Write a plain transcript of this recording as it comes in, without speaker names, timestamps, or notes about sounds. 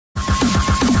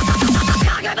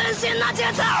温馨那节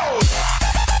奏。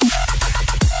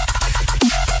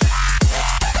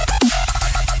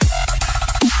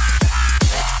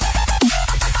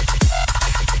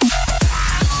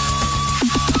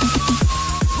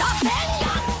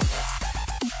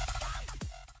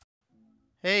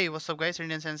Hey, what's up guys,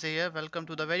 Indian Sensei here. Welcome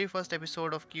to the very first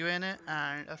episode of QnA,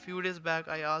 and a few days back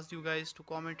I asked you guys to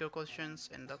comment your questions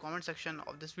in the comment section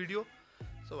of this video.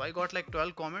 So I got like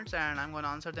 12 comments and I'm gonna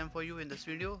answer them for you in this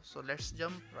video. So let's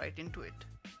jump right into it.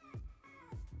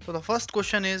 So the first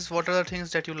question is, what are the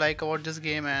things that you like about this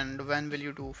game and when will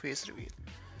you do face reveal?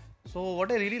 So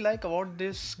what I really like about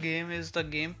this game is the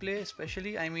gameplay,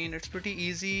 especially. I mean, it's pretty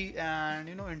easy and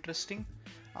interesting.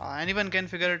 Anyone can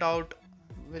figure it out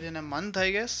within a month,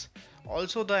 I guess.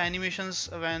 Also, the animations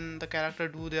when the character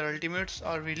do their ultimates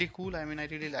are really cool. I mean, I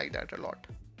really like that a lot.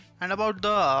 And about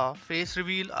the face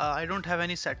reveal, I don't have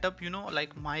any setup,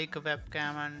 like mic,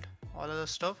 webcam and all other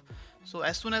stuff. So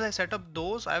as soon as I set up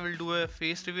those, I will do a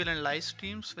face reveal and live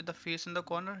streams with the face in the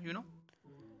corner.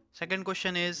 Second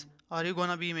question is, are you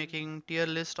gonna be making tier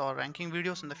list or ranking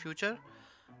videos in the future?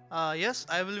 Yes,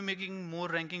 I will be making more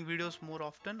ranking videos more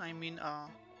often. I mean,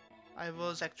 I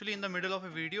was actually in the middle of a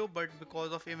video, but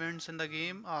because of events in the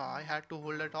game, I had to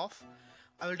hold it off.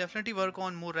 I will definitely work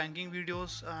on more ranking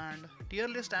videos, and tier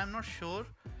list I'm not sure.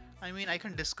 I mean, I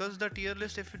can discuss the tier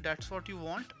list if that's what you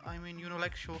want. I mean,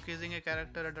 like showcasing a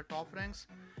character at the top ranks.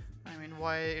 I mean,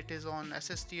 why it is on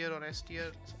SS tier or S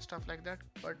tier, stuff like that.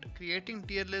 But creating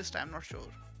tier list, I'm not sure.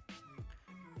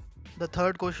 The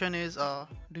third question is,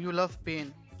 do you love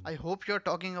Pain? I hope you're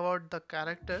talking about the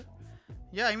character.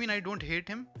 Yeah, I mean, I don't hate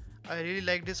him. I really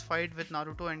like this fight with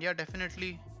Naruto, and yeah,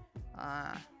 definitely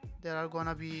uh, there are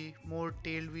gonna be more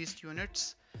tail beast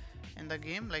units in the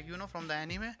game, like from the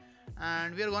anime,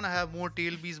 and we are gonna have more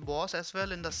tail beast boss as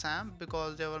well in the SAM,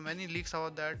 because there were many leaks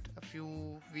about that a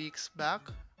few weeks back.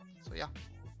 So yeah.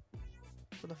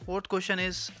 So the fourth question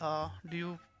is, do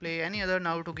you play any other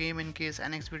Naruto game in case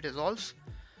NXP dissolves?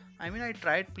 I mean, I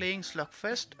tried playing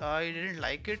Slugfest. I didn't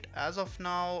like it. As of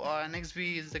now,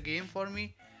 NXB is the game for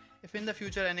me. If in the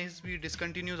future NXB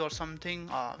discontinues or something,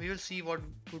 we will see what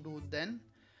to do then.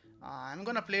 I'm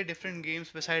gonna play different games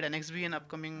beside NXB in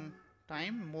upcoming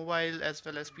time, mobile as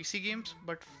well as PC games.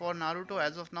 But for Naruto,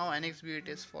 as of now, NXB it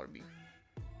is for me.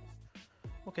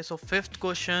 Okay, so fifth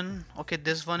question. Okay,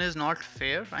 this one is not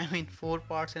fair. I mean, 4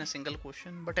 parts in a single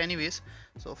question. But anyways,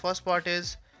 so first part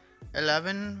is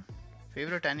 11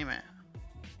 favorite anime.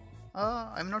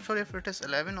 I'm not sure if it is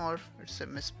 11 or it's a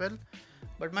misspell.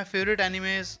 But my favorite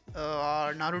animes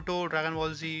are Naruto, Dragon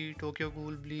Ball Z, Tokyo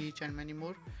Ghoul, Bleach, and many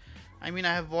more. I mean,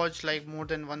 I have watched like more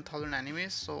than 1000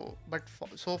 animes.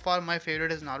 So far my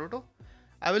favorite is Naruto.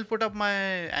 I will put up my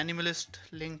anime list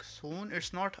link soon.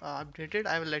 It's not updated.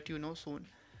 I will let you know soon.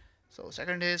 So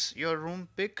second is your room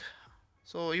pick.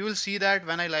 So you will see that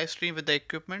when I live stream with the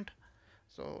equipment.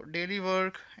 So daily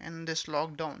work in this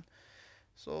lockdown.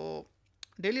 So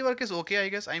daily work is okay, I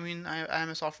guess. I mean, I am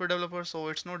a software developer, so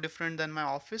it's no different than my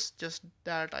office, just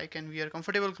that I can wear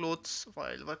comfortable clothes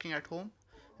while working at home.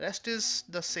 Rest is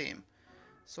the same.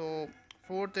 So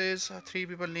fourth is 3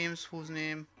 people names whose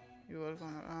name you are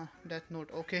gonna Death Note.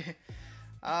 Okay.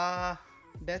 uh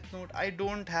Death Note, I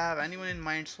don't have anyone in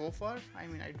mind so far. I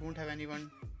mean, I don't have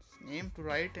anyone's name to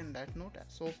write in that note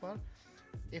so far.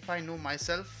 If I know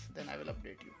myself, then I will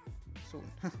update you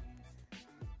soon.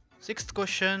 Sixth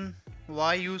question,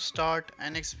 why you start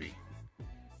NXP?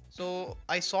 So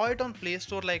I saw it on Play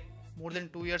Store like more than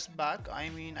 2 years back. I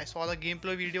mean, I saw the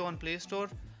gameplay video on Play Store.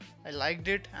 I liked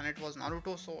it and it was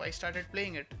Naruto, so I started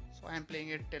playing it. So I am playing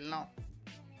it till now.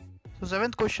 So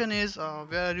seventh question is,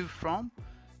 where are you from?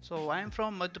 So I am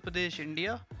from Madhya Pradesh,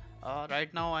 India.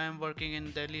 Right now I am working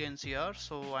in Delhi NCR,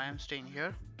 so I am staying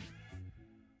here.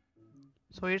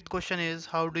 So eighth question is,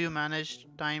 how do you manage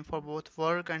time for both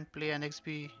work and play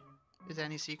NXP? Is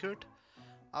any secret?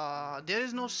 There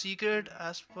is no secret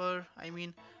as per. I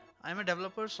mean, I'm a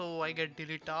developer, so I get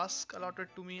daily tasks allotted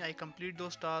to me. I complete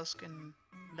those tasks in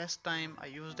less time. I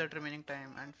use that remaining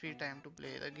time and free time to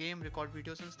play the game, record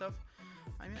videos and stuff.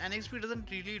 I mean, NXP doesn't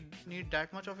really need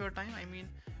that much of your time. I mean,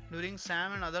 during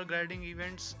SAM and other grinding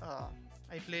events,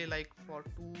 I play like for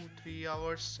 2-3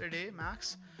 hours a day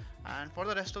max, and for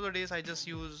the rest of the days I just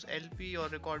use LP or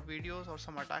record videos or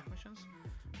some attack missions.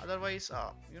 Otherwise,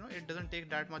 it doesn't take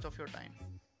that much of your time.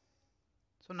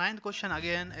 So ninth question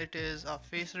again, it is a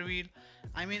face reveal.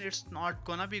 I mean, it's not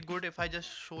gonna be good if I just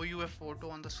show you a photo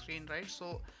on the screen, right?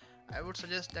 So I would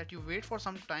suggest that you wait for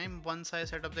some time. Once I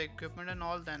set up the equipment and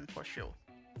all, then for sure.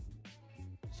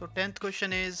 So 10th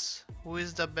question is, who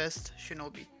is the best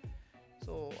shinobi?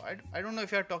 So I don't know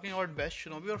if you are talking about best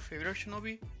shinobi or favorite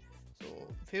shinobi. So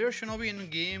favorite shinobi in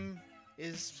game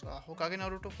is Hokage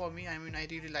Naruto for me. I mean, I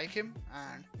really like him,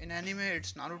 and in anime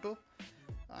it's Naruto.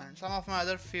 And some of my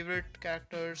other favorite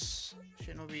characters,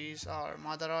 shinobis, are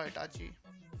Madara, Itachi.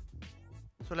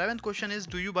 So 11th question is,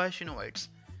 do you buy shinobites?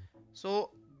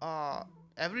 So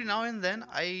every now and then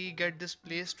I get this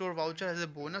Play Store voucher as a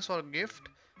bonus or gift.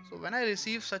 So when I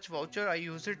receive such voucher, I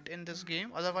use it in this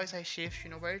game. Otherwise, I save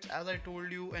shinobites. As I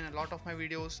told you in a lot of my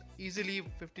videos, easily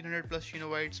 1500 plus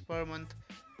shinobites per month.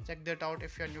 Check that out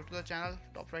if you are new to the channel.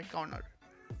 Top right corner.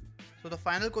 So the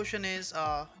final question is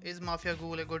Mafia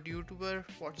Ghoul a good YouTuber?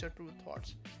 What's your true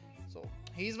thoughts? So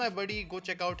he's my buddy. Go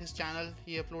check out his channel.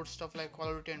 He uploads stuff like Call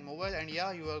of Duty and mobile. And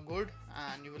yeah, you are good,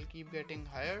 and you will keep getting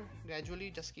higher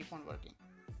gradually. Just keep on working.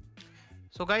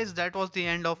 So guys, that was the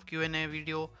end of Q&A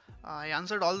video. I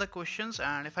answered all the questions,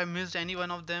 and if I missed any one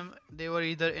of them, they were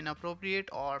either inappropriate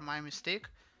or my mistake.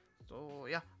 So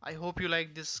yeah, I hope you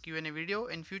like this Q&A video.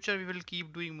 In future we will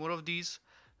keep doing more of these.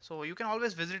 So you can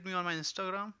always visit me on my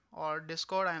Instagram or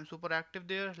Discord. I am super active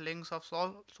there. Links of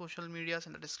all social medias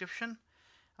in the description.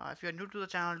 If you are new to the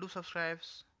channel, do subscribe.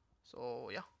 So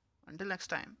yeah, until next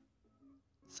time,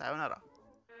 sayonara.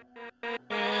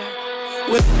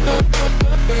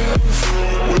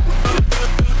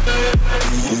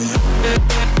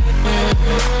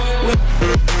 With